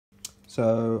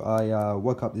So I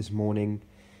woke up this morning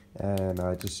and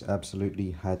I just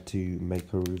absolutely had to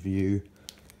make a review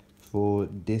for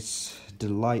this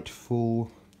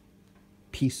delightful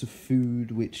piece of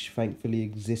food which thankfully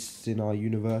exists in our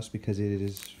universe because it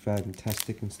is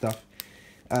fantastic and stuff.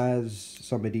 As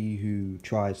somebody who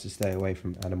tries to stay away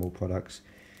from animal products,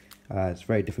 it's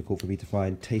very difficult for me to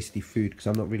find tasty food because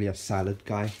I'm not really a salad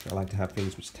guy. I like to have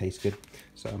things which taste good.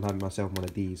 So I'm having myself one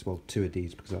of these, well, two of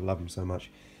these because I love them so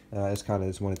much. I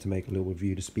just wanted to make a little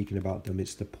review to speaking about them.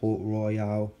 It's the Port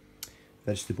Royal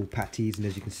vegetable patties, and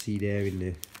as you can see there in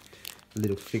the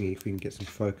little thingy, if we can get some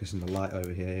focus in the light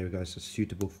over here, we go. So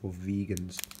suitable for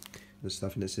vegans and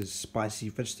stuff, and it says spicy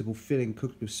vegetable filling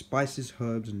cooked with spices,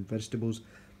 herbs, and vegetables,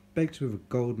 baked with a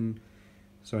golden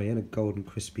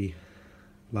crispy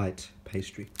light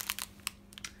pastry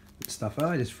and stuff.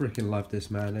 I just freaking love this,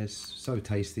 man. It's so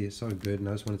tasty, it's so good, and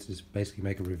I just wanted to just basically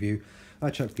make a review. I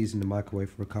chucked these in the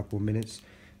microwave for a couple of minutes.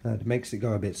 It makes it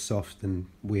go a bit soft and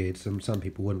weird. Some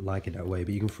people wouldn't like it that way,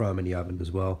 but you can throw them in the oven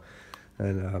as well.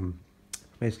 And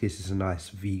basically this is a nice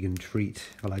vegan treat.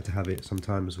 I like to have it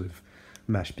sometimes with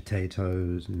mashed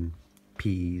potatoes and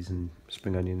peas and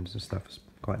spring onions and stuff. It's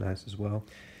quite nice as well.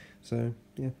 So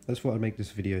yeah, I just thought I'd make this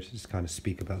video to just kind of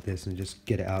speak about this and just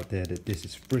get it out there that this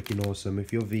is freaking awesome.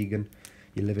 If you're vegan,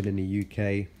 you're living in the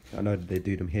UK, I know that they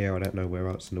do them here, I don't know where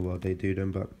else in the world they do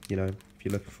them, but you know, if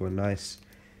you're looking for a nice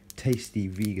tasty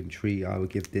vegan treat, I would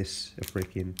give this a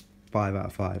freaking 5 out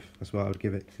of 5. That's what I would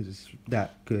give it, because it's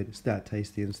that good, it's that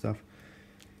tasty and stuff.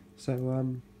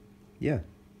 So yeah,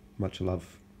 much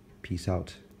love, peace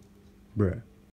out, bruh.